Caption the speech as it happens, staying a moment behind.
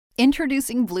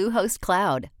Introducing Bluehost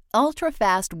Cloud,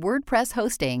 ultra-fast WordPress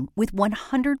hosting with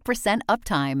 100%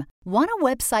 uptime. Want a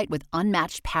website with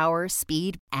unmatched power,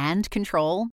 speed, and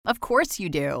control? Of course you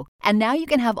do. And now you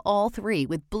can have all three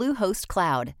with Bluehost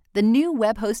Cloud, the new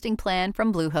web hosting plan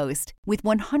from Bluehost. With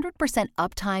 100%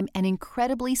 uptime and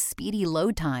incredibly speedy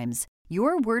load times,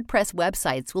 your WordPress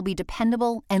websites will be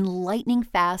dependable and lightning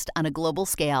fast on a global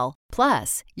scale.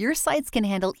 Plus, your sites can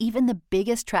handle even the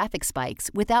biggest traffic spikes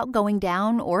without going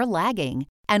down or lagging.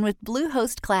 And with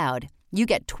Bluehost Cloud, you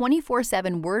get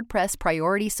 24/7 WordPress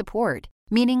priority support,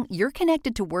 meaning you're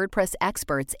connected to WordPress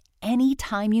experts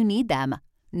anytime you need them.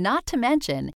 Not to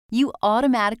mention, you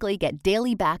automatically get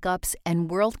daily backups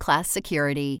and world-class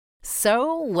security.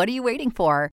 So, what are you waiting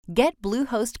for? Get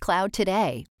Bluehost Cloud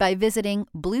today by visiting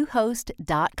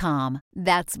Bluehost.com.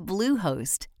 That's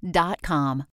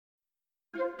Bluehost.com.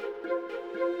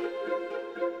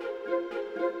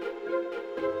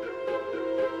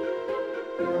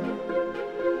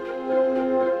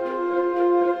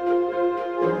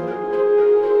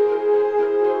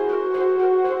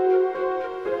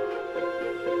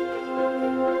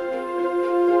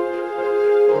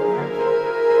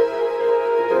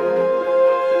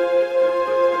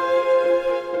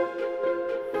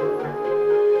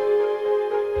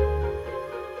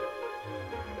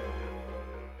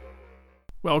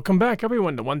 Welcome back,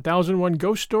 everyone, to 1001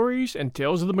 Ghost Stories and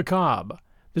Tales of the Macabre.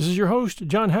 This is your host,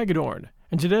 John Hagedorn,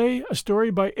 and today a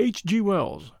story by H.G.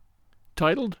 Wells,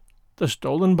 titled The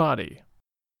Stolen Body.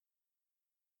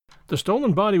 The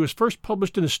Stolen Body was first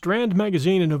published in the Strand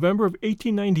magazine in November of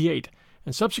 1898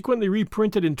 and subsequently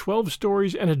reprinted in 12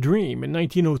 Stories and a Dream in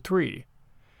 1903.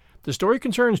 The story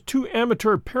concerns two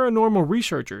amateur paranormal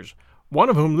researchers, one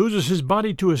of whom loses his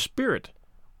body to a spirit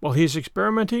while he is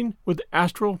experimenting with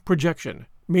astral projection,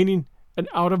 meaning an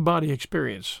out-of-body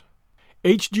experience.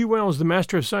 H.G. Wells, the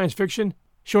master of science fiction,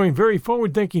 showing very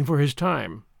forward-thinking for his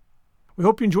time. We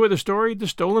hope you enjoy the story, The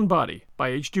Stolen Body, by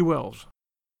H.G. Wells.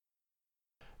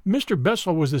 Mr.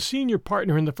 Bessel was the senior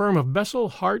partner in the firm of Bessel,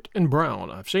 Hart &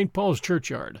 Brown of St. Paul's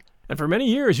Churchyard, and for many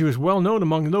years he was well known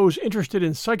among those interested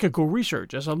in psychical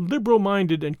research as a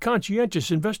liberal-minded and conscientious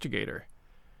investigator.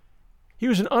 He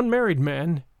was an unmarried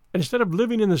man, and instead of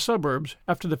living in the suburbs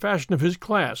after the fashion of his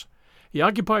class, he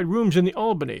occupied rooms in the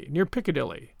Albany, near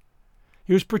Piccadilly.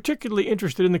 He was particularly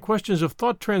interested in the questions of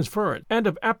thought transference and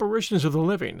of apparitions of the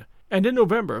living, and in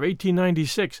November of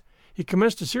 1896 he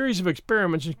commenced a series of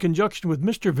experiments in conjunction with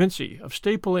Mr. Vincey of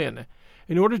Staple Inn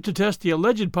in order to test the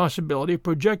alleged possibility of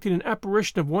projecting an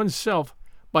apparition of one's self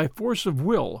by force of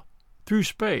will through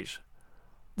space.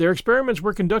 Their experiments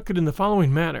were conducted in the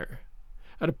following manner.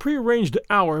 At a prearranged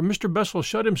hour, Mr. Bessel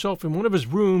shut himself in one of his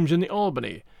rooms in the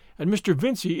Albany, and Mr.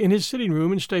 Vincey in his sitting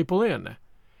room in Staple Inn,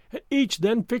 and each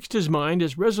then fixed his mind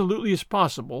as resolutely as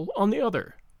possible on the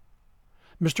other.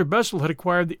 Mr. Bessel had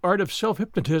acquired the art of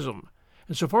self-hypnotism,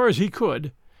 and so far as he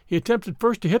could, he attempted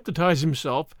first to hypnotize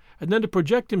himself and then to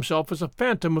project himself as a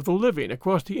phantom of the living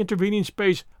across the intervening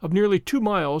space of nearly 2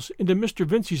 miles into Mr.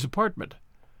 Vincey's apartment.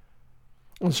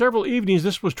 On several evenings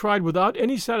this was tried without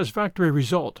any satisfactory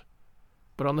result,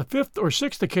 but on the 5th or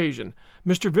 6th occasion,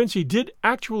 Mr. Vincey did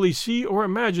actually see or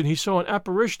imagine he saw an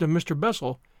apparition of Mr.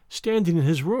 Bessel standing in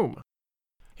his room.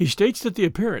 He states that the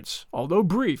appearance, although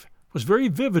brief, was very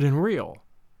vivid and real.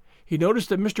 He noticed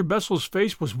that Mr. Bessel's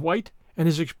face was white and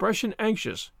his expression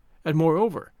anxious, and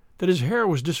moreover, that his hair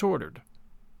was disordered.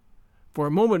 For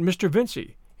a moment Mr.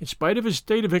 Vincey, in spite of his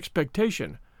state of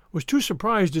expectation, was too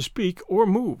surprised to speak or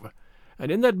move,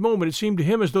 and in that moment it seemed to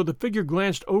him as though the figure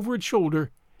glanced over its shoulder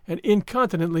and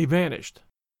incontinently vanished.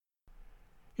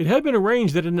 It had been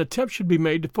arranged that an attempt should be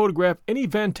made to photograph any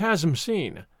phantasm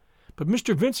seen, but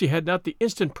Mr. Vincey had not the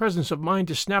instant presence of mind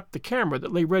to snap the camera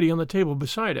that lay ready on the table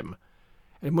beside him,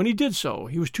 and when he did so,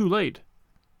 he was too late.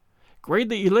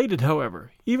 Greatly elated,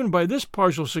 however, even by this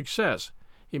partial success,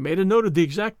 he made a note of the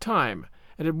exact time,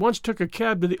 and at once took a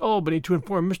cab to the Albany to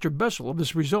inform Mr. Bessel of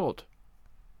this result.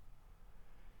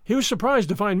 He was surprised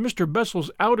to find Mr. Bessel's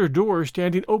outer door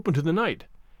standing open to the night,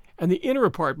 and the inner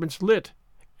apartments lit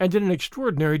and in an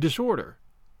extraordinary disorder.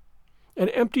 An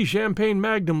empty champagne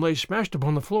magnum lay smashed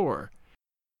upon the floor.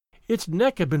 Its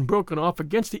neck had been broken off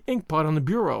against the inkpot on the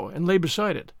bureau and lay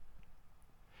beside it.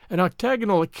 An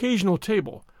octagonal occasional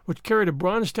table, which carried a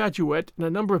bronze statuette and a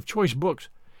number of choice books,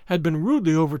 had been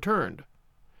rudely overturned,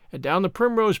 and down the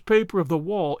primrose paper of the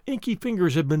wall inky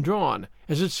fingers had been drawn,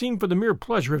 as it seemed for the mere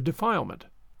pleasure of defilement.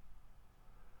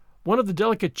 One of the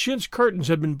delicate chintz curtains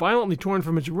had been violently torn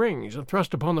from its rings and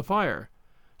thrust upon the fire,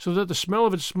 so that the smell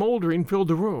of its smoldering filled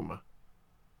the room.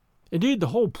 Indeed, the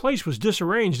whole place was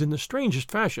disarranged in the strangest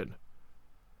fashion.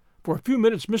 For a few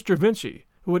minutes Mr. Vincey,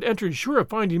 who had entered sure of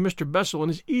finding Mr. Bessel in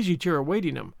his easy chair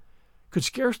awaiting him, could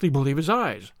scarcely believe his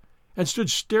eyes, and stood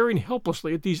staring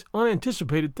helplessly at these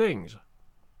unanticipated things.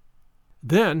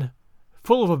 Then,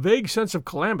 full of a vague sense of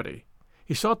calamity,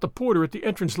 he sought the porter at the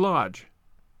entrance lodge.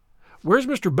 "Where's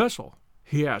Mr. Bessel?"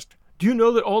 he asked. "Do you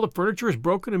know that all the furniture is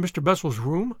broken in Mr. Bessel's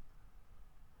room?"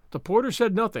 The porter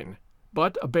said nothing,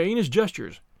 but, obeying his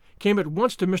gestures, came at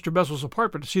once to Mr. Bessel's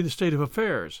apartment to see the state of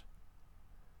affairs.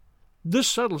 "This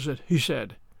settles it," he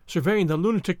said, surveying the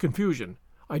lunatic confusion.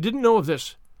 "I didn't know of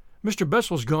this. Mr.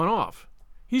 Bessel's gone off.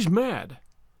 He's mad."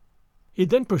 He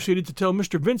then proceeded to tell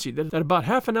Mr. Vincey that about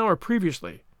half an hour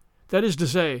previously, that is to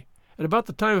say, at about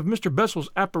the time of Mr. Bessel's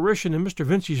apparition in Mr.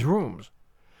 Vincey's rooms,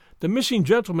 the missing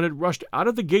gentleman had rushed out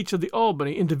of the gates of the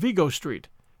Albany into Vigo Street,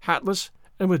 hatless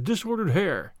and with disordered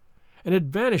hair, and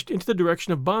had vanished into the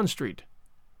direction of Bond Street.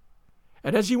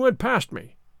 "And as he went past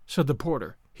me," said the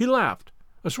porter, "he laughed,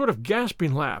 a sort of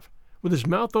gasping laugh, with his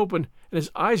mouth open and his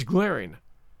eyes glaring.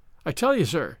 I tell you,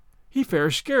 sir, he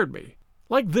fair scared me.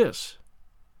 Like this."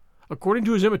 According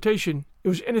to his imitation, it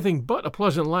was anything but a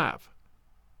pleasant laugh.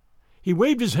 He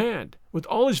waved his hand, with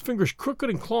all his fingers crooked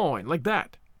and clawing, like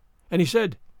that, and he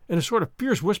said, in a sort of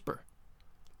fierce whisper,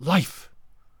 "Life!"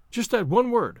 Just that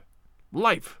one word,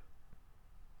 "Life!"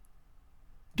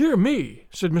 "Dear me,"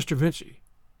 said Mr. Vincey.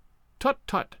 Tut,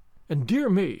 tut, and dear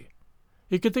me.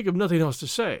 He could think of nothing else to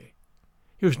say.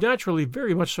 He was naturally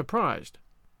very much surprised.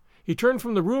 He turned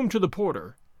from the room to the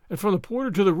porter, and from the porter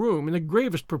to the room in the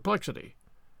gravest perplexity.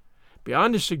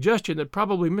 Beyond his suggestion that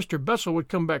probably Mr. Bessel would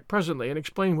come back presently and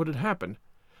explain what had happened,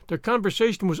 their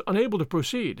conversation was unable to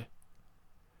proceed.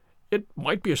 "It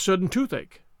might be a sudden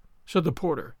toothache," said the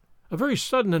porter, "a very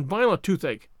sudden and violent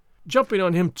toothache, jumping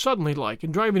on him suddenly like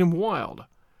and driving him wild.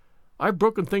 I've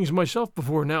broken things myself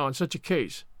before now in such a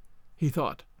case," he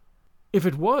thought. "If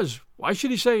it was, why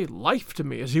should he say 'life' to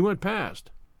me as he went past?"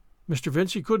 Mr.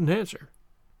 Vincey couldn't answer.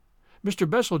 Mr.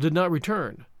 Bessel did not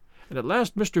return, and at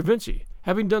last Mr. Vincey,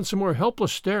 having done some more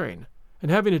helpless staring, and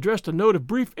having addressed a note of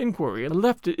brief inquiry and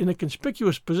left it in a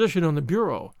conspicuous position on the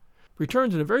bureau,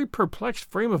 returned in a very perplexed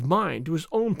frame of mind to his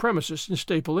own premises in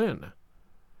Staple Inn.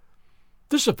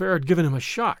 This affair had given him a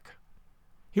shock.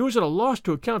 He was at a loss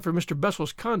to account for Mr.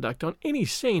 Bessel's conduct on any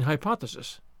sane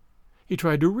hypothesis. He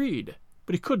tried to read,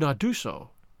 but he could not do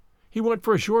so. He went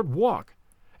for a short walk,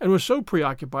 and was so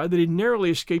preoccupied that he narrowly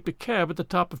escaped a cab at the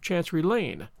top of Chancery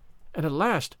Lane, and at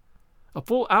last, a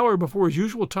full hour before his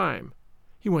usual time,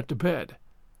 he went to bed.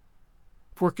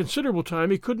 For a considerable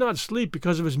time he could not sleep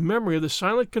because of his memory of the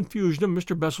silent confusion of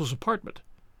Mr. Bessel's apartment,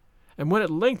 and when at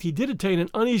length he did attain an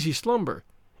uneasy slumber,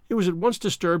 it was at once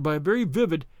disturbed by a very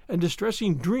vivid and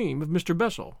distressing dream of Mr.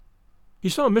 Bessel. He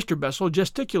saw Mr. Bessel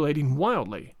gesticulating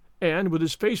wildly, and with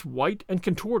his face white and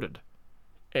contorted,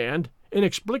 and,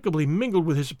 inexplicably mingled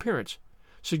with his appearance,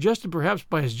 suggested perhaps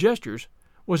by his gestures,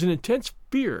 was an intense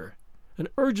fear, an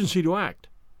urgency to act.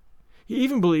 He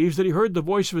even believes that he heard the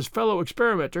voice of his fellow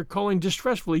experimenter calling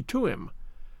distressfully to him,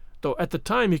 though at the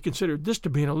time he considered this to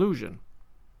be an illusion.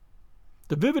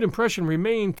 The vivid impression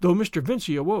remained though Mr.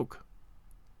 Vincey awoke.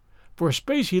 For a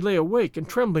space he lay awake and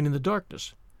trembling in the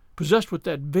darkness, possessed with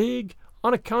that vague,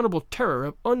 unaccountable terror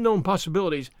of unknown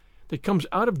possibilities that comes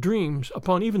out of dreams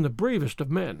upon even the bravest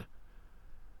of men.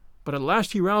 But at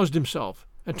last he roused himself,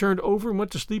 and turned over and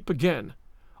went to sleep again,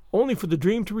 only for the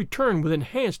dream to return with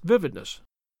enhanced vividness.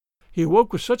 He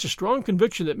awoke with such a strong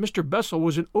conviction that Mr. Bessel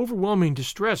was in overwhelming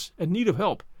distress and need of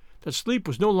help that sleep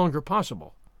was no longer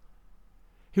possible.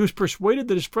 He was persuaded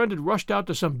that his friend had rushed out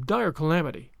to some dire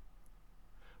calamity.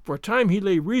 For a time he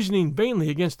lay reasoning vainly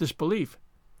against this belief,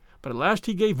 but at last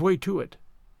he gave way to it.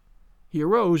 He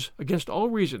arose, against all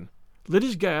reason, lit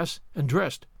his gas, and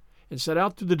dressed, and set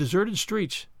out through the deserted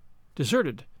streets,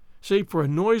 deserted, save for a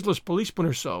noiseless policeman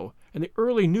or so and the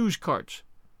early news carts,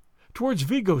 towards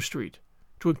Vigo Street,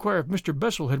 to inquire if Mr.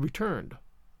 Bessel had returned.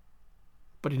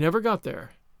 But he never got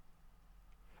there.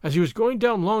 As he was going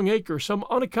down Long Acre, some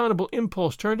unaccountable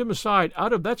impulse turned him aside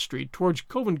out of that street towards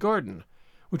Covent Garden,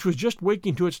 which was just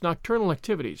waking to its nocturnal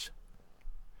activities.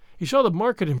 He saw the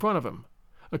market in front of him,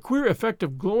 a queer effect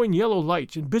of glowing yellow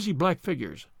lights and busy black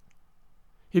figures.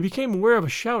 He became aware of a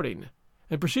shouting,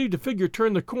 and perceived a figure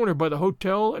turn the corner by the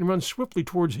hotel and run swiftly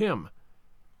towards him.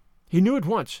 He knew at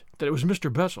once that it was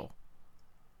Mr. Bessel.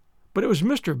 But it was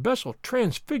Mr. Bessel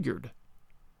transfigured.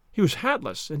 He was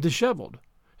hatless and disheveled.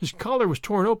 His collar was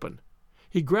torn open.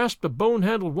 He grasped a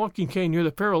bone-handled walking cane near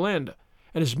the ferrule end,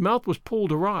 and his mouth was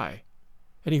pulled awry.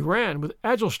 And he ran with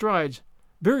agile strides,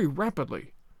 very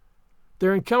rapidly.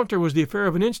 Their encounter was the affair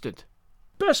of an instant.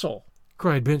 "Bessel!"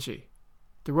 cried Vincey.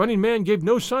 The running man gave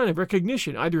no sign of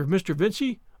recognition either of Mr.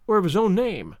 Vincey or of his own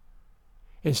name.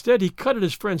 Instead, he cut at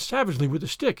his friend savagely with a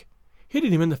stick,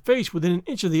 hitting him in the face within an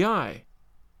inch of the eye.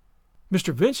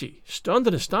 Mr. Vincey, stunned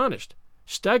and astonished,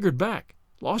 staggered back,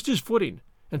 lost his footing,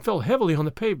 and fell heavily on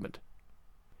the pavement.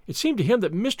 It seemed to him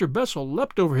that Mr. Bessel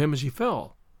leapt over him as he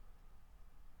fell.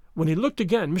 When he looked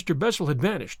again, Mr. Bessel had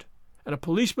vanished, and a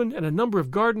policeman and a number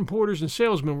of garden porters and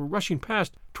salesmen were rushing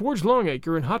past towards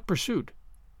Longacre in hot pursuit.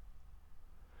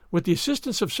 With the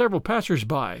assistance of several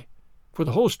passers-by, for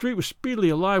the whole street was speedily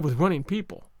alive with running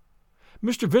people,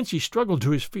 Mr. Vincey struggled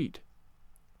to his feet.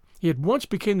 He at once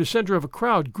became the center of a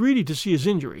crowd greedy to see his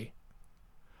injury.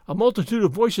 A multitude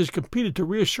of voices competed to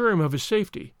reassure him of his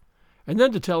safety, and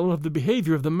then to tell him of the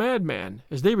behavior of the madman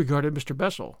as they regarded Mr.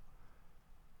 Bessel.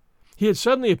 He had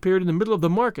suddenly appeared in the middle of the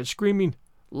market, screaming,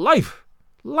 "Life!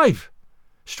 Life!"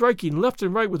 striking left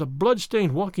and right with a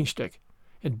blood-stained walking-stick,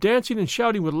 and dancing and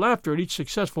shouting with laughter at each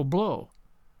successful blow.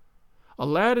 A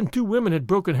lad and 2 women had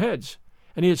broken heads,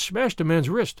 and he had smashed a man's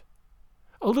wrist.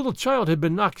 A little child had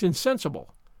been knocked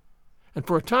insensible, and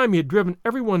for a time he had driven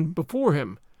everyone before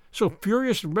him, so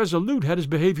furious and resolute had his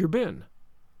behavior been.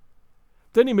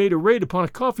 Then he made a raid upon a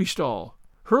coffee stall,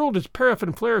 hurled its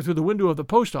paraffin flare through the window of the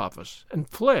post office, and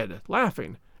fled,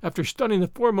 laughing, after stunning the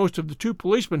foremost of the 2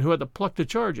 policemen who had the pluck to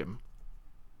charge him.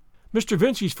 Mr.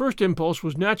 Vincey's first impulse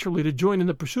was naturally to join in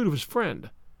the pursuit of his friend,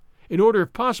 in order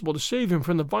if possible to save him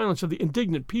from the violence of the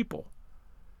indignant people.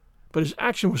 But his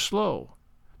action was slow.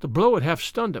 The blow had half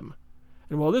stunned him,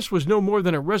 and while this was no more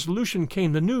than a resolution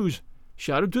came the news,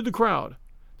 shouted to the crowd,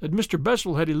 that Mr.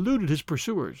 Bessel had eluded his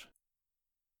pursuers.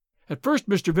 At first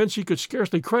Mr. Vincey could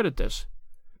scarcely credit this,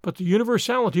 but the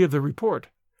universality of the report,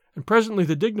 and presently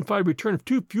the dignified return of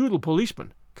 2 feudal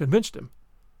policemen, convinced him.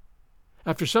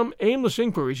 After some aimless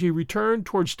inquiries he returned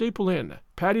towards Staple Inn,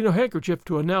 patting a handkerchief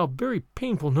to a now very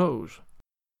painful nose.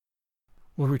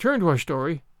 We'll return to our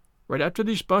story right after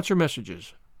these sponsor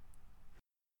messages.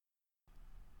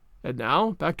 And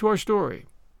now, back to our story.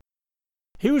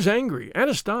 He was angry and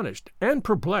astonished and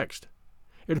perplexed.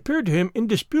 It appeared to him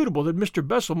indisputable that Mr.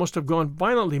 Bessel must have gone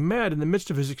violently mad in the midst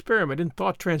of his experiment in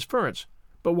thought transference,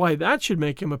 but why that should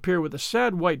make him appear with a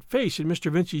sad white face in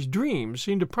Mr. Vincey's dreams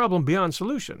seemed a problem beyond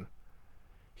solution.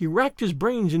 He racked his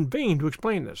brains in vain to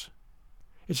explain this.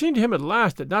 It seemed to him at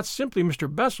last that not simply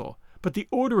Mr. Bessel, but the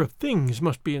order of things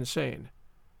must be insane.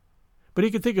 But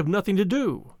he could think of nothing to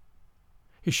do.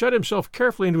 He shut himself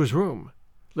carefully into his room,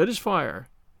 lit his fire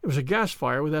 — it was a gas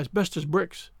fire with asbestos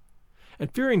bricks —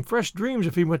 and fearing fresh dreams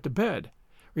if he went to bed,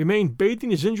 remained bathing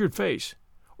his injured face,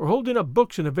 or holding up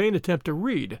books in a vain attempt to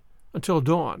read, until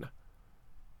dawn.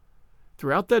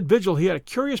 Throughout that vigil he had a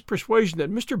curious persuasion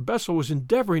that Mr. Bessel was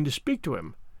endeavoring to speak to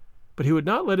him, but he would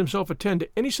not let himself attend to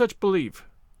any such belief.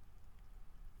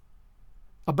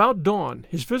 About dawn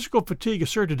his physical fatigue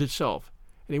asserted itself,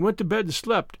 and he went to bed and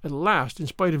slept at last in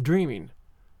spite of dreaming.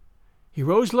 He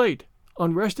rose late,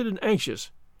 unrested and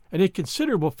anxious, and in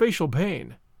considerable facial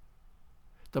pain.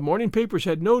 The morning papers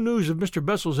had no news of Mr.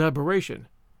 Bessel's aberration.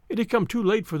 It had come too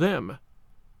late for them.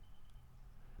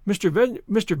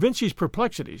 Mr. Vincey's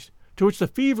perplexities, to which the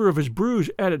fever of his bruise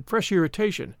added fresh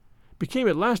irritation, became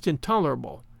at last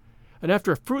intolerable, and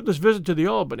after a fruitless visit to the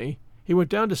Albany, he went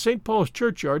down to St. Paul's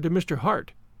churchyard to Mr.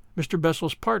 Hart, Mr.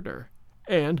 Bessel's partner,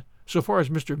 and, so far as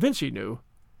Mr. Vincey knew,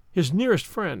 his nearest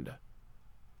friend.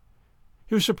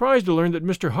 He was surprised to learn that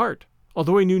Mr. Hart,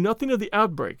 although he knew nothing of the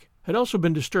outbreak, had also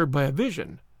been disturbed by a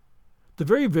vision, the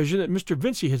very vision that Mr.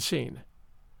 Vincey had seen,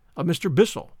 of Mr.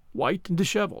 Bessel, white and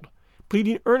disheveled,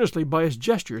 pleading earnestly by his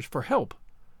gestures for help.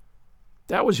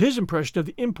 That was his impression of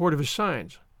the import of his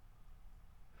signs.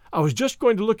 "I was just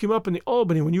going to look him up in the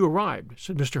Albany when you arrived,"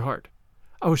 said Mr. Hart.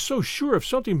 "I was so sure of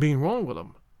something being wrong with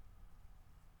him."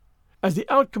 As the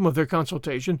outcome of their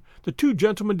consultation, the 2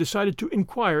 gentlemen decided to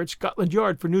inquire at Scotland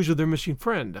Yard for news of their missing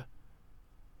friend.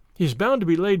 "He is bound to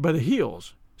be laid by the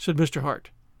heels," said Mr. Hart.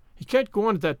 "He can't go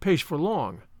on at that pace for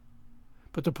long."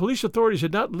 But the police authorities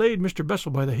had not laid Mr.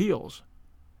 Bessel by the heels.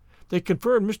 They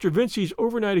confirmed Mr. Vincey's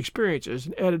overnight experiences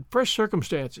and added fresh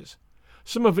circumstances,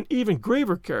 some of an even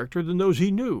graver character than those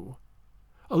he knew.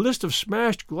 A list of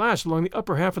smashed glass along the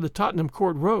upper half of the Tottenham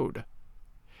Court Road,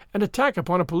 an attack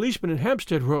upon a policeman in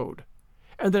Hampstead Road,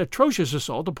 and an atrocious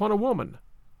assault upon a woman.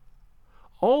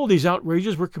 All these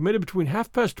outrages were committed between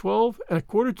 12:30 and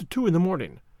 1:45 in the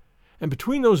morning, and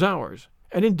between those hours,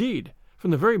 and indeed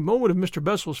from the very moment of Mr.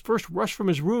 Bessel's first rush from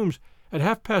his rooms at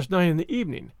 9:30 in the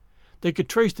evening, they could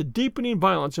trace the deepening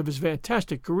violence of his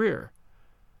fantastic career.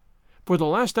 For the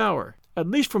last hour, at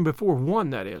least from before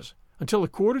 1, that is, until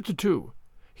 1:45,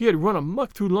 he had run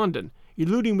amuck through London,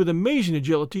 eluding with amazing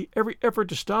agility every effort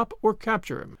to stop or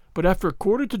capture him. But after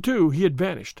 1:45 he had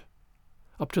vanished.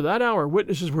 Up to that hour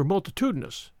witnesses were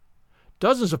multitudinous.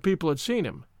 Dozens of people had seen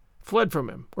him, fled from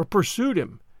him, or pursued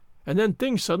him, and then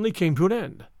things suddenly came to an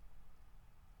end.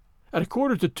 At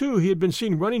 1:45, he had been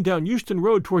seen running down Euston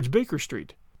Road towards Baker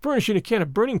Street, furnishing a can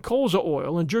of burning colza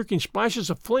oil and jerking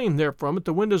splashes of flame therefrom at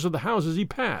the windows of the houses he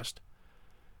passed.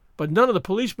 But none of the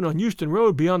policemen on Euston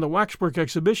Road beyond the Waxwork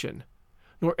Exhibition,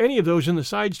 nor any of those in the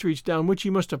side streets down which he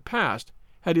must have passed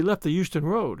had he left the Euston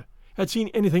Road, had seen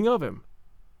anything of him.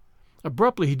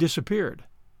 Abruptly he disappeared.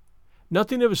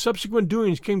 Nothing of his subsequent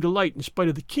doings came to light in spite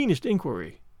of the keenest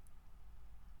inquiry.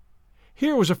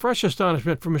 Here was a fresh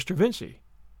astonishment for Mr. Vincey.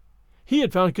 He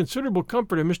had found considerable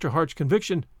comfort in Mr. Hart's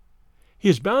conviction. He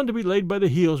is bound to be laid by the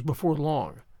heels before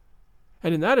long,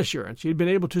 and in that assurance he had been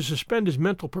able to suspend his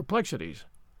mental perplexities.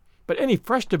 But any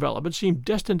fresh development seemed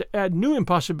destined to add new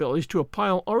impossibilities to a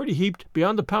pile already heaped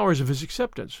beyond the powers of his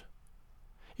acceptance.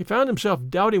 He found himself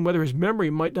doubting whether his memory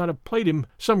might not have played him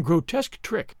some grotesque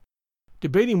trick,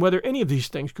 debating whether any of these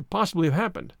things could possibly have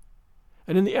happened,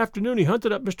 and in the afternoon he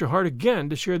hunted up Mr. Hart again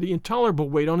to share the intolerable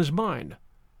weight on his mind.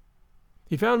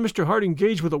 He found Mr. Hart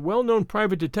engaged with a well-known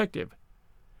private detective,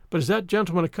 but as that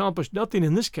gentleman accomplished nothing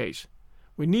in this case,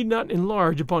 we need not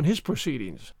enlarge upon his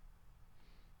proceedings.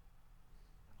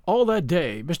 All that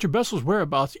day Mr. Bessel's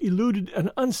whereabouts eluded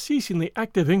an unceasingly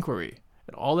active inquiry,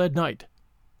 and all that night.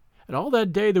 And all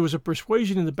that day there was a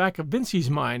persuasion in the back of Vincey's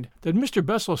mind that Mr.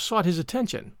 Bessel sought his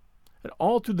attention, and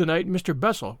all through the night Mr.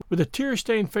 Bessel, with a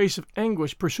tear-stained face of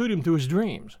anguish, pursued him through his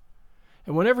dreams.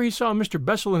 And whenever he saw Mr.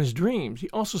 Bessel in his dreams, he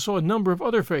also saw a number of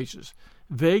other faces,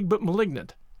 vague but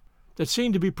malignant, that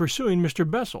seemed to be pursuing Mr.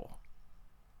 Bessel.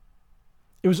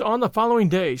 It was on the following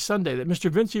day, Sunday, that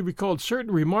Mr. Vincey recalled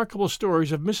certain remarkable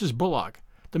stories of Mrs. Bullock,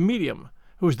 the medium,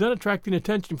 who was then attracting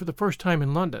attention for the first time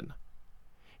in London.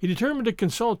 He determined to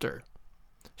consult her.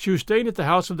 She was staying at the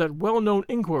house of that well-known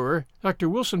inquirer, Dr.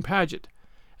 Wilson Paget,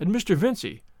 and Mr.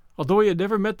 Vincey, although he had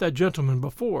never met that gentleman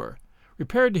before,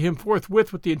 repaired to him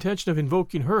forthwith with the intention of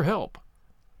invoking her help.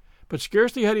 But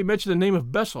scarcely had he mentioned the name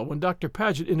of Bessel when Dr.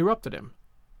 Paget interrupted him.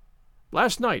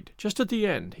 "Last night, just at the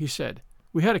end," he said,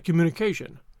 "we had a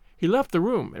communication. He left the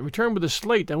room and returned with a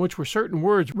slate on which were certain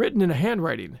words written in a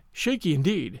handwriting, shaky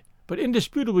indeed, but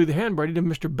indisputably the handwriting of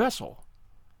Mr. Bessel."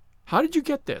 "How did you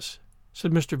get this?"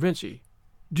 said Mr. Vincey.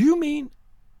 "Do you mean—"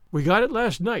 "We got it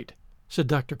last night," said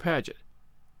Dr. Paget.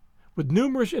 With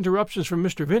numerous interruptions from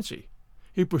Mr. Vincey,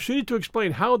 he proceeded to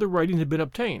explain how the writing had been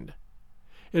obtained.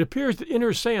 It appears that in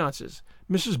her seances,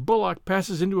 Mrs. Bullock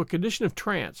passes into a condition of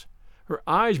trance, her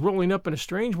eyes rolling up in a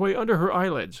strange way under her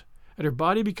eyelids, and her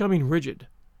body becoming rigid.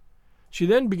 She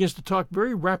then begins to talk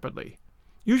very rapidly,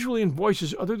 usually in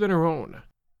voices other than her own.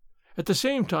 At the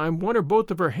same time, one or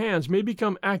both of her hands may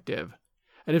become active,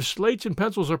 and if slates and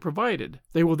pencils are provided,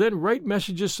 they will then write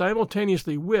messages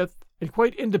simultaneously with and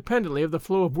quite independently of the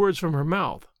flow of words from her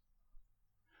mouth.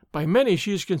 By many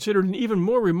she is considered an even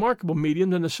more remarkable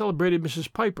medium than the celebrated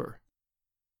Mrs. Piper.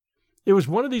 It was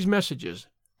one of these messages,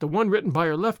 the one written by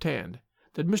her left hand,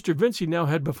 that Mr. Vincey now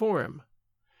had before him.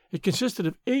 It consisted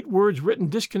of 8 words written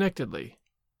disconnectedly.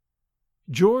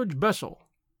 George Bessel,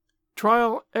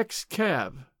 Trial ex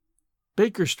cav,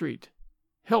 Baker Street,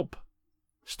 help,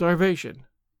 starvation.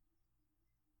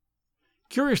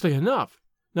 Curiously enough,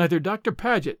 neither Dr.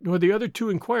 Paget nor the other 2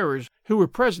 inquirers who were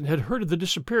present had heard of the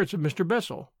disappearance of Mr.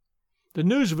 Bessel. The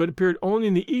news of it appeared only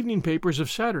in the evening papers of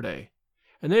Saturday,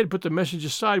 and they had put the message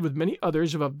aside with many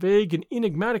others of a vague and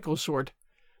enigmatical sort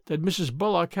that Mrs.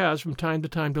 Bullock has from time to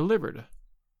time delivered.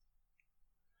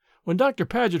 When Dr.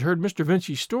 Paget heard Mr.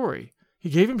 Vincey's story, he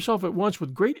gave himself at once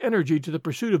with great energy to the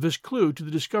pursuit of this clue to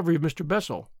the discovery of Mr.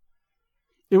 Bessel.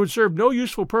 It would serve no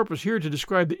useful purpose here to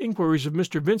describe the inquiries of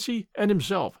Mr. Vincey and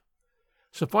himself.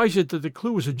 Suffice it that the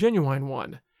clue was a genuine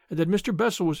one, and that Mr.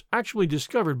 Bessel was actually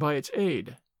discovered by its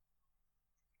aid.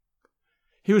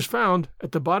 He was found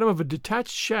at the bottom of a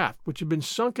detached shaft which had been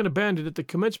sunk and abandoned at the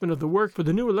commencement of the work for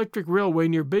the new electric railway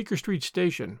near Baker Street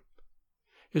Station.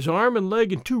 His arm and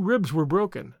leg and 2 ribs were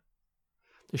broken.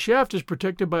 The shaft is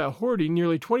protected by a hoarding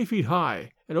nearly 20 feet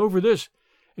high, and over this,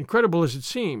 incredible as it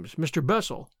seems, Mr.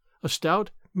 Bessel, a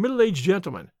stout, middle-aged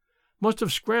gentleman, must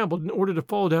have scrambled in order to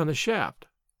fall down the shaft.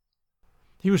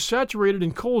 He was saturated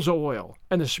in colza oil,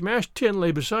 and the smashed tin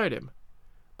lay beside him,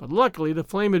 but luckily the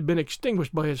flame had been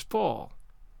extinguished by his fall,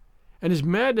 and his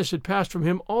madness had passed from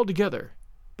him altogether,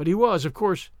 but he was, of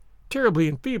course, terribly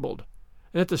enfeebled,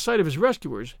 and at the sight of his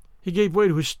rescuers he gave way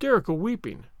to hysterical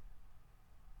weeping.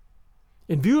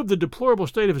 In view of the deplorable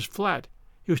state of his flat,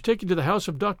 he was taken to the house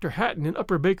of Dr. Hatton in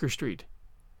Upper Baker Street.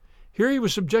 Here he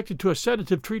was subjected to a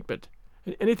sedative treatment,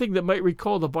 and anything that might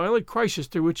recall the violent crisis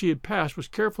through which he had passed was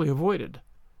carefully avoided.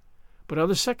 But on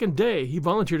the second day he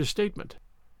volunteered a statement.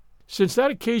 Since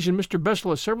that occasion, Mr.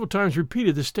 Bessel has several times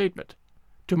repeated this statement,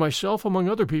 to myself among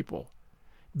other people,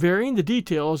 varying the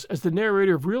details as the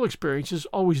narrator of real experiences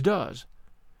always does,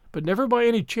 but never by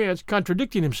any chance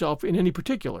contradicting himself in any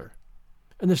particular.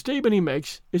 And the statement he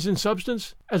makes is in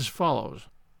substance as follows.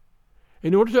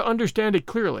 In order to understand it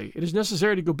clearly, it is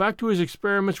necessary to go back to his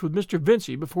experiments with Mr.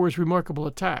 Vincey before his remarkable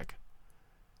attack.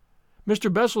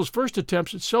 Mr. Bessel's first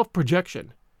attempts at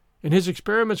self-projection in his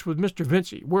experiments with Mr.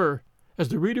 Vincey were, as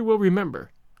the reader will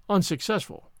remember,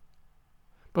 unsuccessful.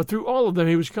 But through all of them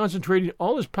he was concentrating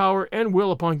all his power and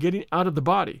will upon getting out of the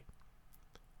body.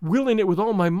 Willing it with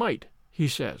all my might, he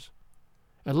says.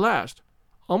 At last,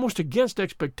 almost against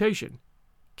expectation,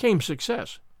 came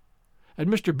success. And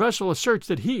Mr. Bessel asserts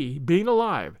that he, being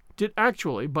alive, did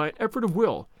actually, by an effort of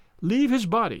will, leave his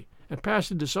body and pass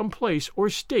into some place or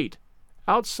state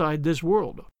outside this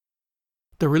world.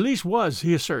 The release was,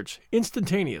 he asserts,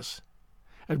 instantaneous.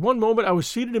 At one moment I was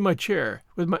seated in my chair,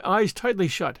 with my eyes tightly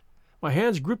shut, my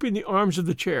hands gripping the arms of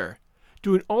the chair,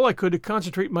 doing all I could to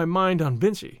concentrate my mind on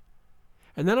Vincey.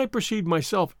 And then I perceived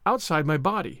myself outside my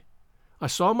body. I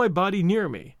saw my body near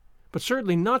me, but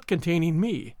certainly not containing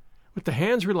me, with the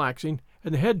hands relaxing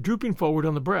and the head drooping forward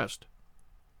on the breast.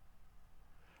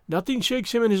 Nothing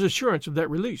shakes him in his assurance of that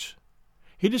release.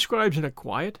 He describes in a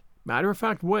quiet,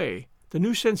 matter-of-fact way the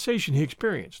new sensation he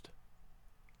experienced.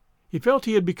 He felt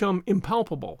he had become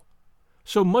impalpable.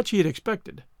 So much he had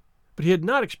expected, but he had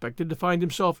not expected to find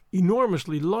himself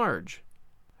enormously large.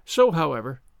 So,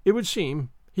 however, it would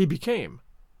seem, he became.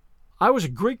 I was a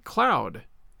great cloud,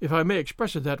 if I may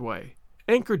express it that way,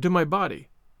 anchored to my body.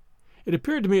 It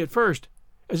appeared to me at first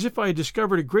as if I had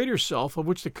discovered a greater self of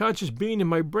which the conscious being in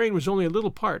my brain was only a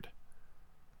little part.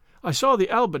 I saw the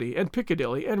Albany and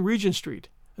Piccadilly and Regent Street,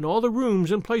 and all the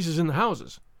rooms and places in the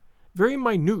houses, very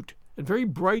minute and very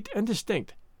bright and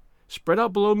distinct, spread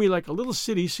out below me like a little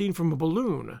city seen from a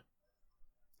balloon.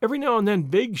 Every now and then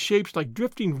vague shapes like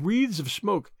drifting wreaths of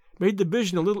smoke made the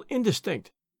vision a little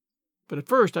indistinct, but at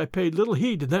first I paid little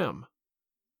heed to them.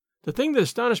 The thing that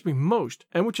astonished me most,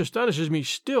 and which astonishes me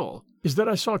still, is that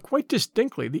I saw quite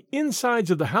distinctly the insides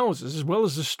of the houses as well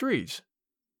as the streets.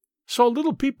 Saw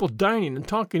little people dining and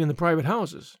talking in the private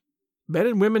houses, men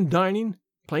and women dining,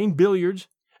 playing billiards,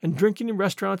 and drinking in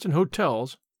restaurants and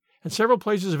hotels, and several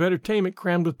places of entertainment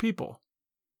crammed with people.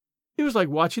 It was like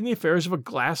watching the affairs of a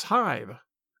glass hive.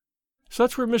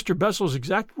 Such were Mr. Bessel's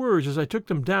exact words as I took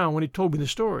them down when he told me the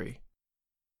story.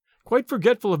 Quite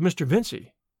forgetful of Mr.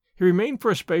 Vincey, he remained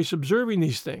for a space observing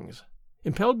these things.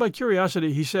 Impelled by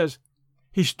curiosity, he says,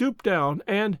 he stooped down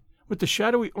and, with the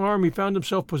shadowy arm he found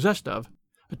himself possessed of,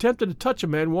 attempted to touch a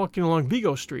man walking along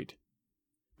Vigo Street.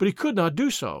 But he could not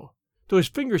do so, though his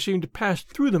finger seemed to pass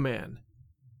through the man.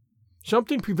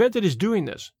 Something prevented his doing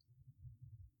this,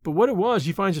 but what it was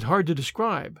he finds it hard to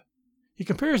describe. He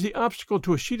compares the obstacle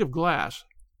to a sheet of glass.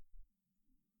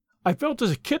 I felt as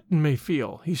a kitten may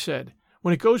feel, he said,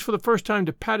 when it goes for the first time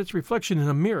to pat its reflection in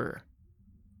a mirror.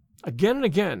 Again and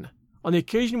again, on the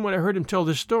occasion when I heard him tell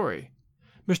this story,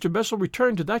 Mr. Bessel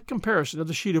returned to that comparison of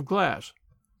the sheet of glass.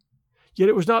 Yet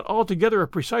it was not altogether a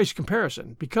precise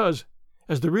comparison, because,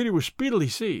 as the reader will speedily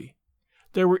see,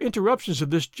 there were interruptions of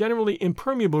this generally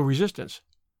impermeable resistance,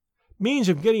 means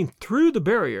of getting through the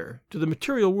barrier to the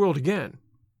material world again.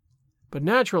 But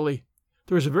naturally,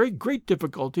 there is a very great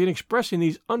difficulty in expressing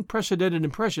these unprecedented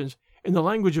impressions in the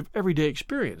language of everyday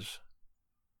experience.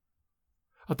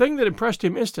 A thing that impressed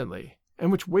him instantly,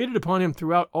 and which waited upon him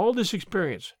throughout all this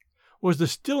experience, was the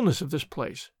stillness of this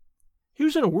place. He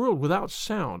was in a world without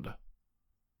sound.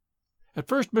 At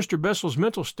first Mr. Bessel's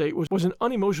mental state was an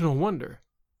unemotional wonder.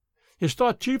 His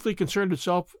thought chiefly concerned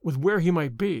itself with where he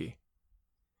might be.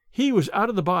 He was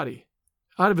out of the body,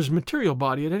 out of his material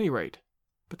body at any rate.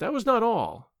 But that was not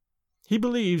all. He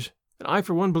believes, and I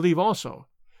for one believe also,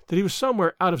 that he was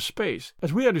somewhere out of space,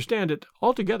 as we understand it,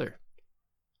 altogether.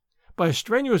 By a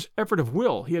strenuous effort of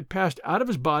will he had passed out of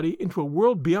his body into a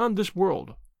world beyond this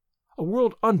world, a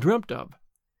world undreamt of,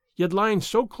 yet lying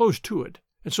so close to it,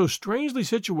 and so strangely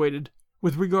situated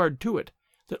with regard to it,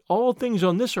 that all things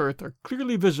on this earth are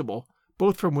clearly visible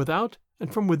both from without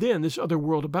and from within this other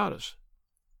world about us.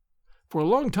 For a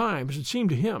long time, as it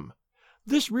seemed to him,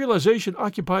 this realization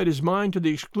occupied his mind to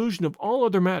the exclusion of all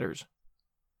other matters,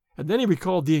 and then he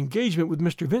recalled the engagement with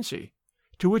Mr. Vincey,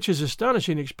 to which his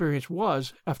astonishing experience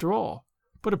was, after all,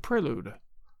 but a prelude.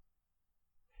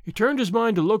 He turned his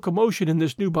mind to locomotion in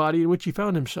this new body in which he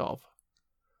found himself.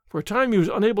 For a time he was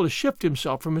unable to shift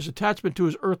himself from his attachment to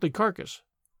his earthly carcass.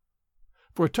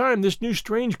 For a time this new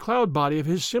strange cloud body of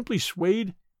his simply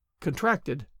swayed,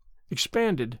 contracted,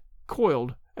 expanded,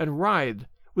 coiled, and writhed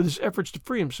with his efforts to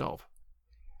free himself.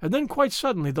 and then quite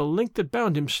suddenly the link that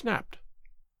bound him snapped.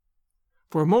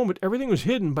 For a moment everything was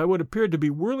hidden by what appeared to be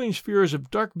whirling spheres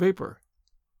of dark vapor,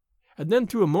 and then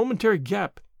through a momentary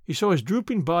gap he saw his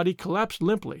drooping body collapse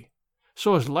limply,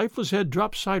 saw his lifeless head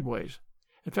drop sideways,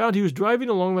 and found he was driving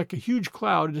along like a huge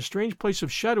cloud in a strange place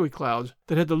of shadowy clouds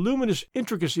that had the luminous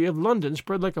intricacy of London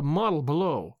spread like a model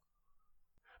below.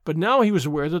 But now he was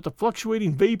aware that the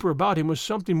fluctuating vapor about him was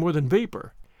something more than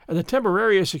vapor, and the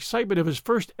temerarious excitement of his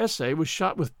first essay was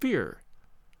shot with fear.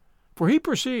 For he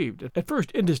perceived, at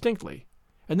first indistinctly,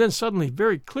 and then suddenly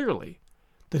very clearly,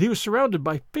 that he was surrounded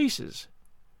by faces,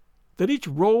 that each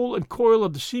roll and coil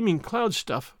of the seeming cloud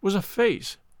stuff was a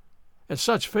face, and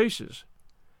such faces,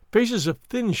 faces of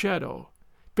thin shadow,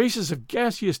 faces of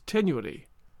gaseous tenuity,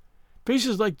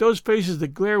 faces like those faces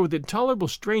that glare with intolerable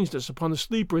strangeness upon the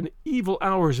sleeper in the evil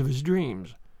hours of his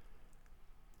dreams.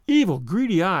 Evil,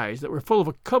 greedy eyes that were full of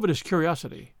a covetous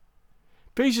curiosity,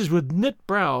 faces with knit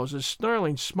brows and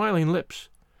snarling, smiling lips,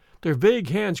 their vague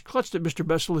hands clutched at Mr.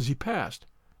 Bessel as he passed,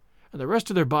 and the rest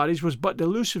of their bodies was but an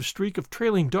elusive streak of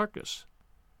trailing darkness.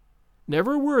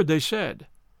 Never a word they said,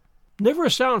 never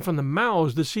a sound from the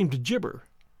mouths that seemed to gibber.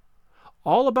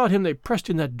 All about him they pressed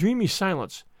in that dreamy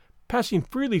silence, passing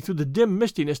freely through the dim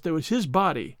mistiness that was his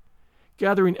body,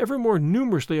 gathering ever more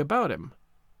numerously about him.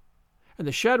 And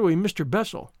the shadowy Mr.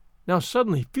 Bessel, now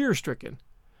suddenly fear-stricken,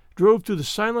 drove through the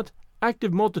silent,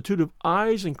 active multitude of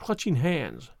eyes and clutching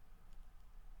hands.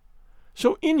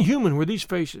 So inhuman were these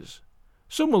faces,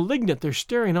 so malignant their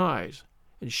staring eyes,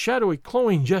 and shadowy,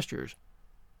 clawing gestures,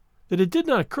 that it did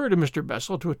not occur to Mr.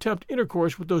 Bessel to attempt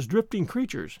intercourse with those drifting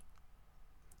creatures.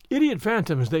 Idiot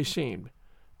phantoms they seemed,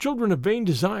 children of vain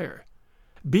desire,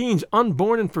 beings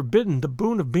unborn and forbidden the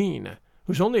boon of being,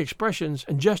 whose only expressions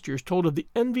and gestures told of the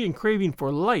envy and craving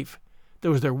for life that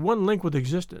was their one link with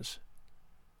existence.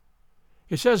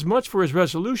 It says much for his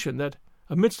resolution that,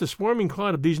 amidst the swarming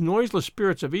cloud of these noiseless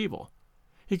spirits of evil,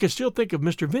 he could still think of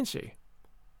Mr. Vincey.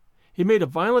 He made a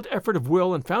violent effort of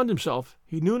will and found himself,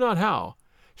 he knew not how,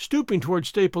 stooping toward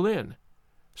Staple Inn,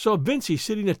 saw Vincey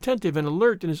sitting attentive and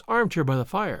alert in his armchair by the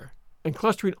fire, and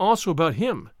clustering also about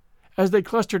him, as they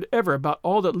clustered ever about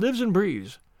all that lives and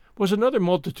breathes, was another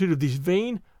multitude of these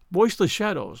vain, voiceless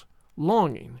shadows,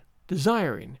 longing,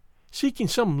 desiring, seeking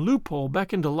some loophole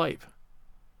back into life.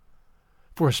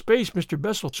 For a space Mr.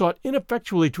 Bessel sought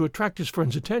ineffectually to attract his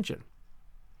friend's attention.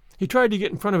 He tried to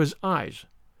get in front of his eyes,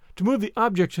 to move the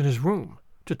objects in his room,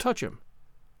 to touch him.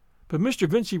 But Mr.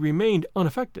 Vincey remained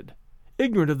unaffected,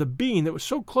 ignorant of the being that was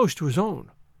so close to his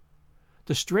own.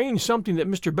 The strange something that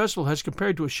Mr. Bessel has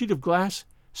compared to a sheet of glass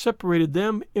separated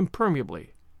them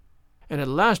impermeably. And at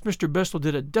last Mr. Bessel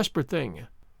did a desperate thing.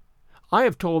 I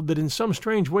have told that in some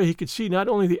strange way he could see not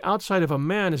only the outside of a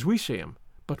man as we see him,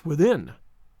 but within.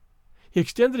 He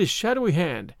extended his shadowy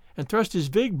hand and thrust his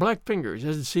vague black fingers,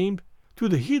 as it seemed, through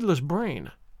the heedless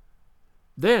brain.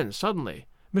 Then, suddenly,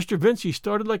 Mr. Vincey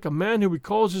started like a man who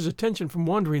recalls his attention from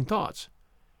wandering thoughts,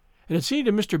 and it seemed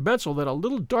to Mr. Bessel that a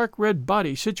little dark red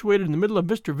body situated in the middle of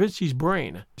Mr. Vincey's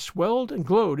brain swelled and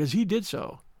glowed as he did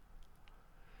so.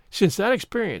 Since that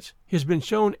experience he has been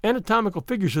shown anatomical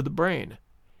figures of the brain,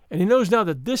 and he knows now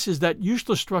that this is that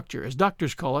useless structure, as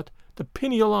doctors call it, the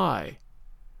pineal eye.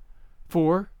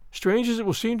 For, strange as it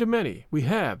will seem to many, we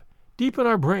have, deep in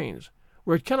our brains,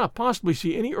 where it cannot possibly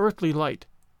see any earthly light,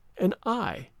 an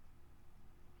eye.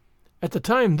 At the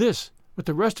time this, with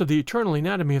the rest of the eternal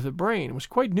anatomy of the brain, was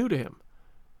quite new to him.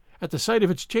 At the sight of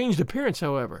its changed appearance,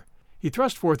 however, he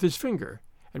thrust forth his finger,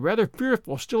 and rather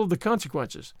fearful still of the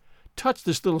consequences, touched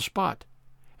this little spot,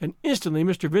 and instantly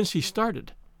Mr. Vincey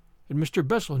started, and Mr.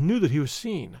 Bessel knew that he was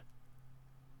seen.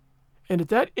 And at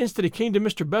that instant it came to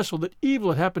Mr. Bessel that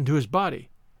evil had happened to his body,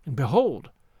 and behold,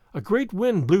 a great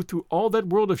wind blew through all that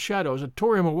world of shadows and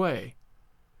tore him away.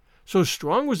 So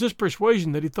strong was this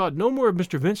persuasion that he thought no more of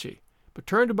Mr. Vincey, but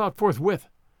turned about forthwith,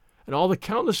 and all the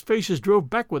countless faces drove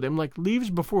back with him like leaves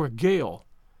before a gale.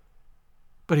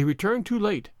 But he returned too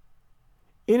late.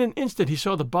 In an instant he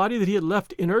saw the body that he had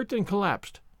left inert and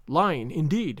collapsed, lying,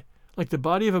 indeed, like the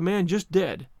body of a man just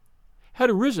dead, had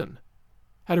arisen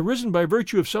by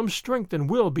virtue of some strength and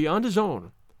will beyond his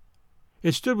own.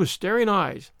 It stood with staring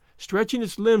eyes, stretching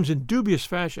its limbs in dubious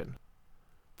fashion.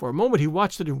 For a moment he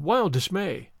watched it in wild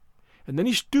dismay, and then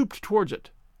he stooped towards it.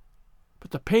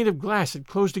 But the pane of glass had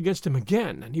closed against him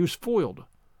again, and he was foiled.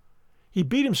 He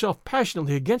beat himself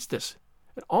passionately against this,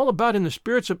 and all about him the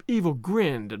spirits of evil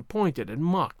grinned and pointed and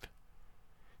mocked.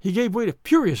 He gave way to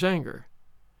furious anger.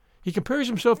 He compares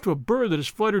himself to a bird that has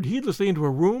fluttered heedlessly into a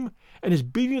room and is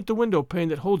beating at the window pane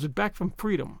that holds it back from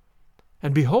freedom.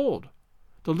 And behold,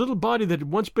 the little body that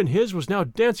had once been his was now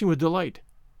dancing with delight.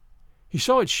 He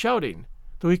saw it shouting,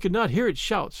 though he could not hear its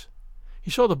shouts. He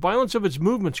saw the violence of its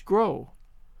movements grow.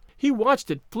 He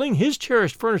watched it fling his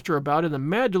cherished furniture about in the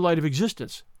mad delight of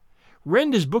existence,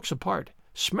 rend his books apart,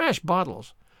 smash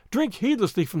bottles, drink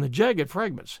heedlessly from the jagged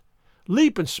fragments,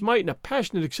 leap and smite in a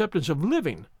passionate acceptance of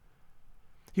living.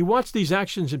 He watched these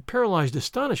actions in paralyzed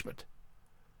astonishment.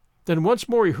 Then once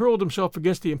more he hurled himself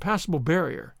against the impassable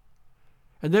barrier,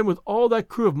 and then with all that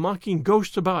crew of mocking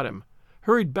ghosts about him,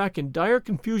 hurried back in dire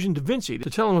confusion to Vincey to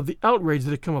tell him of the outrage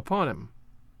that had come upon him.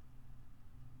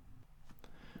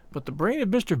 But the brain of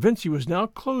Mr. Vincey was now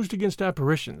closed against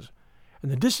apparitions,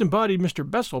 and the disembodied Mr.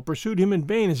 Bessel pursued him in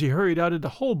vain as he hurried out into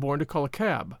Holborn to call a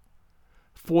cab.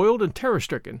 Foiled and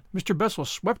terror-stricken, Mr. Bessel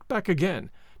swept back again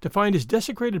to find his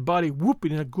desecrated body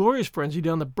whooping in a glorious frenzy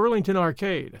down the Burlington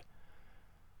Arcade.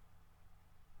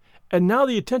 And now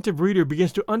the attentive reader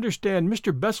begins to understand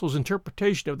Mr. Bessel's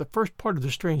interpretation of the first part of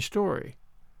the strange story.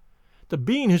 The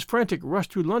being whose frantic rush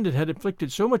through London had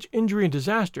inflicted so much injury and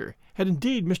disaster had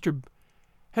indeed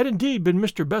been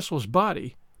Mr. Bessel's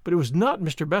body, but it was not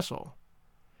Mr. Bessel.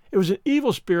 It was an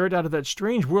evil spirit out of that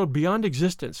strange world beyond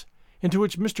existence, into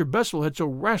which Mr. Bessel had so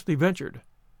rashly ventured.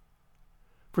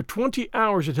 For 20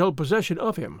 hours it held possession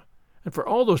of him, and for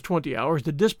all those 20 hours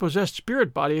the dispossessed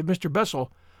spirit body of Mr.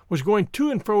 Bessel was going to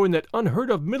and fro in that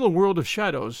unheard-of middle world of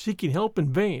shadows, seeking help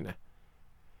in vain.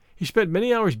 He spent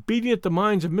many hours beating at the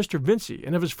minds of Mr. Vincey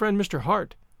and of his friend Mr.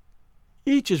 Hart.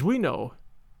 Each, as we know,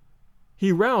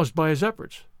 he roused by his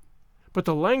efforts, but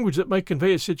the language that might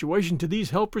convey his situation to these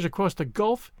helpers across the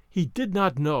gulf he did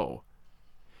not know.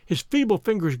 His feeble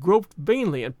fingers groped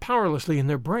vainly and powerlessly in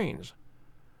their brains.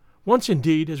 Once,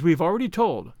 indeed, as we have already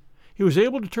told, he was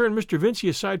able to turn Mr. Vincey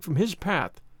aside from his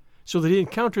path, so that he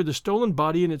encountered the stolen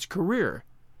body in its career,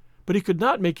 but he could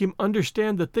not make him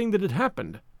understand the thing that had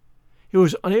happened. He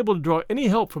was unable to draw any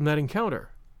help from that encounter.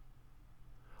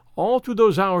 All through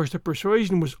those hours the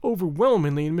persuasion was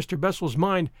overwhelmingly in Mr. Bessel's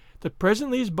mind that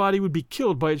presently his body would be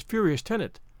killed by its furious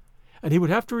tenant, and he would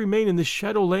have to remain in this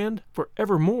shadow land for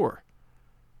evermore.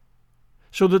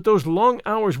 So that those long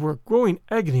hours were a growing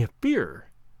agony of fear.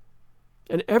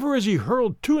 And ever as he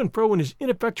hurled to and fro in his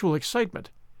ineffectual excitement,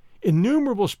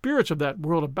 innumerable spirits of that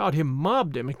world about him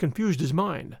mobbed him and confused his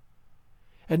mind.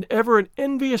 And ever an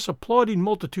envious, applauding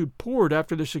multitude poured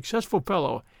after the successful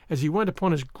fellow as he went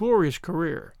upon his glorious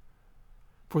career.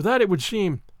 For that, it would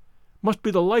seem, must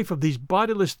be the life of these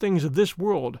bodiless things of this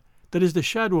world that is the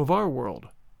shadow of our world.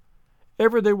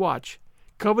 Ever they watch,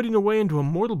 coveting a way into a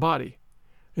mortal body,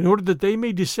 in order that they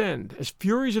may descend, as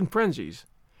furies and frenzies,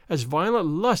 as violent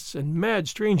lusts and mad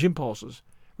strange impulses,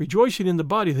 rejoicing in the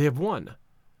body they have won.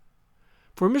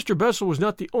 For Mr. Bessel was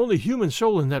not the only human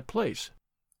soul in that place.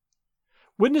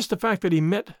 Witness the fact that he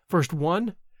met first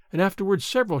one, and afterwards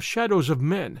several shadows of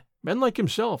men like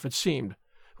himself, it seemed,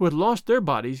 who had lost their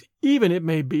bodies, even, it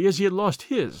may be, as he had lost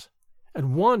his,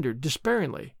 and wandered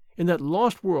despairingly in that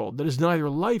lost world that is neither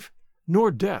life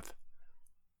nor death.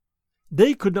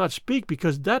 They could not speak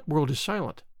because that world is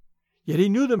silent, yet he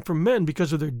knew them for men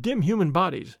because of their dim human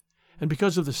bodies, and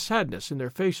because of the sadness in their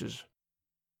faces.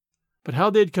 But how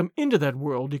they had come into that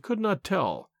world he could not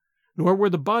tell, nor where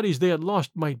the bodies they had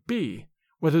lost might be,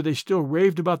 whether they still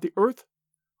raved about the earth,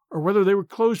 or whether they were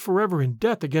closed forever in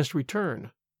death against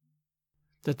return.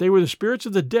 That they were the spirits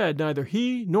of the dead neither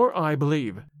he nor I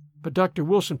believe, but Dr.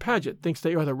 Wilson Paget thinks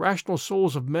they are the rational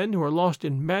souls of men who are lost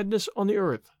in madness on the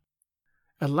earth.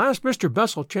 At last Mr.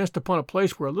 Bessel chanced upon a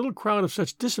place where a little crowd of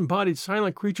such disembodied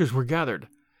silent creatures were gathered,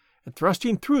 and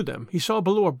thrusting through them he saw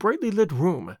below a brightly lit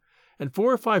room, and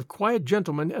 4 or 5 quiet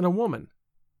gentlemen and a woman.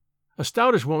 A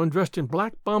stoutish woman dressed in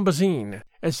black bombazine,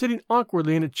 and sitting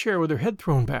awkwardly in a chair with her head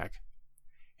thrown back.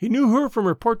 He knew her from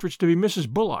her portraits to be Mrs.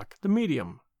 Bullock, the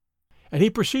medium, and he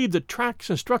perceived that tracts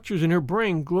and structures in her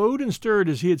brain glowed and stirred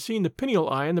as he had seen the pineal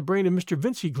eye in the brain of Mr.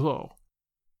 Vincey glow.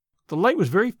 The light was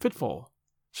very fitful.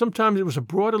 Sometimes it was a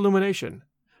broad illumination,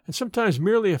 and sometimes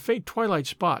merely a faint twilight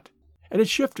spot, and it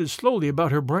shifted slowly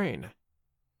about her brain.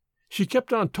 She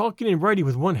kept on talking and writing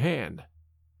with one hand,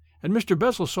 and Mr.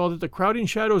 Bessel saw that the crowding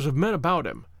shadows of men about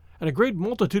him, and a great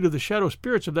multitude of the shadow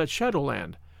spirits of that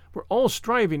shadowland, were all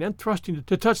striving and thrusting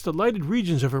to touch the lighted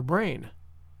regions of her brain.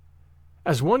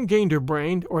 As one gained her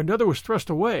brain, or another was thrust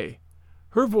away,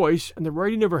 her voice and the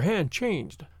writing of her hand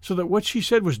changed, so that what she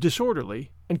said was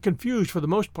disorderly and confused for the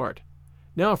most part,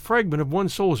 now a fragment of one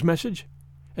soul's message,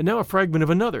 and now a fragment of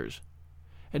another's,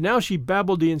 and now she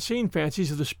babbled the insane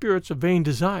fancies of the spirits of vain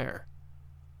desire.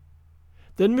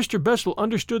 Then Mr. Bessel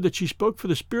understood that she spoke for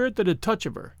the spirit that had touch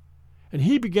of her, and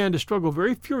he began to struggle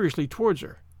very furiously towards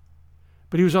her.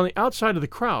 But he was on the outside of the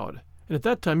crowd, and at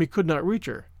that time he could not reach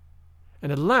her.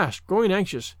 And at last, growing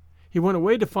anxious, he went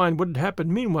away to find what had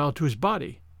happened meanwhile to his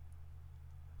body.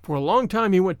 For a long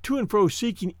time he went to and fro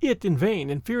seeking it in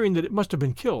vain and fearing that it must have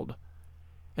been killed.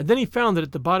 And then he found it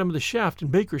at the bottom of the shaft in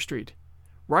Baker Street,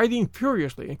 writhing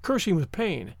furiously and cursing with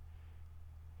pain.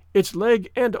 Its leg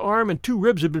and arm and 2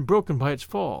 ribs had been broken by its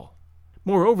fall.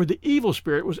 Moreover, the evil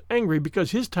spirit was angry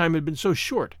because his time had been so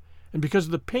short, and because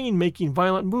of the pain making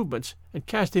violent movements and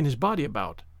casting his body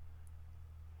about.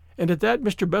 And at that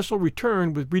Mr. Bessel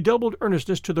returned with redoubled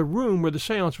earnestness to the room where the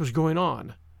séance was going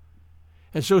on.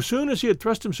 And so soon as he had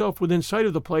thrust himself within sight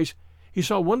of the place, he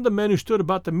saw one of the men who stood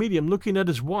about the medium looking at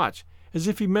his watch as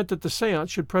if he meant that the séance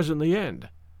should presently end.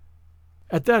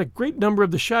 At that a great number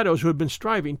of the shadows who had been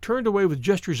striving turned away with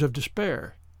gestures of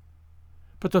despair.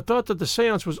 But the thought that the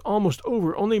séance was almost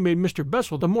over only made Mr.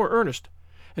 Bessel the more earnest,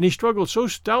 and he struggled so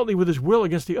stoutly with his will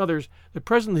against the others that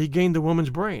presently he gained the woman's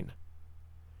brain.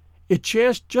 It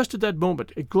chanced just at that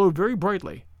moment it glowed very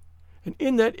brightly, and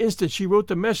in that instant she wrote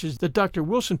the message that Dr.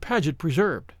 Wilson Paget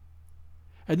preserved.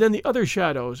 And then the other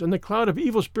shadows and the cloud of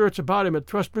evil spirits about him had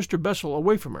thrust Mr. Bessel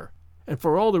away from her, and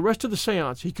for all the rest of the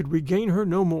séance he could regain her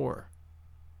no more.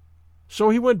 So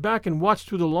he went back and watched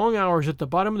through the long hours at the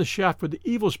bottom of the shaft where the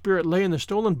evil spirit lay in the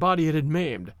stolen body it had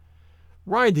maimed,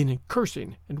 writhing and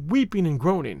cursing and weeping and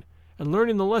groaning, and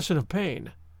learning the lesson of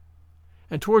pain.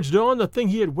 And towards dawn the thing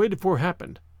he had waited for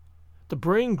happened. The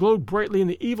brain glowed brightly and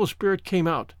the evil spirit came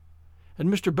out, and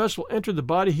Mr. Bessel entered the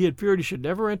body he had feared he should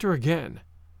never enter again.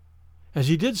 As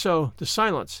he did so, the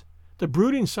silence, the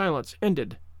brooding silence,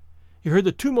 ended. He heard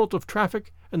the tumult of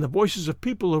traffic and the voices of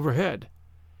people overhead,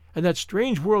 and that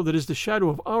strange world that is the shadow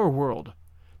of our world,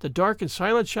 the dark and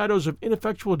silent shadows of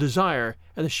ineffectual desire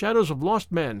and the shadows of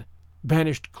lost men,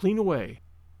 vanished clean away.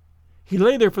 He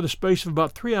lay there for the space of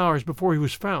about 3 hours before he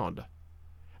was found,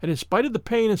 and in spite of the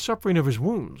pain and suffering of his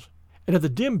wounds, and of the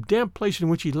dim, damp place in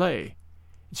which he lay,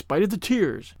 in spite of the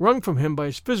tears wrung from him by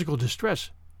his physical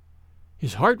distress,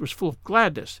 his heart was full of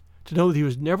gladness to know that he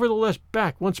was nevertheless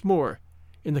back once more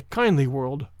in the kindly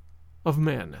world of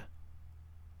men.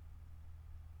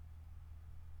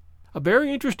 A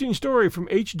very interesting story from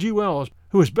H.G. Wells,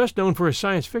 who is best known for his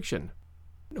science fiction.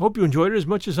 I hope you enjoyed it as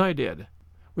much as I did.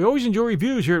 We always enjoy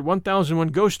reviews here at 1001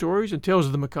 Ghost Stories and Tales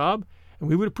of the Macabre, and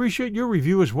we would appreciate your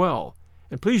review as well.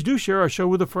 And please do share our show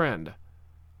with a friend.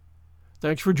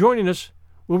 Thanks for joining us.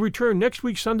 We'll return next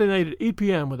week Sunday night at 8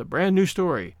 p.m. with a brand new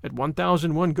story at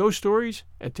 1001 Ghost Stories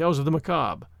and Tales of the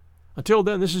Macabre. Until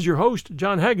then, this is your host,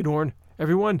 John Hagedorn.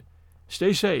 Everyone,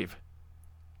 stay safe,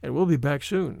 and we'll be back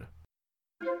soon.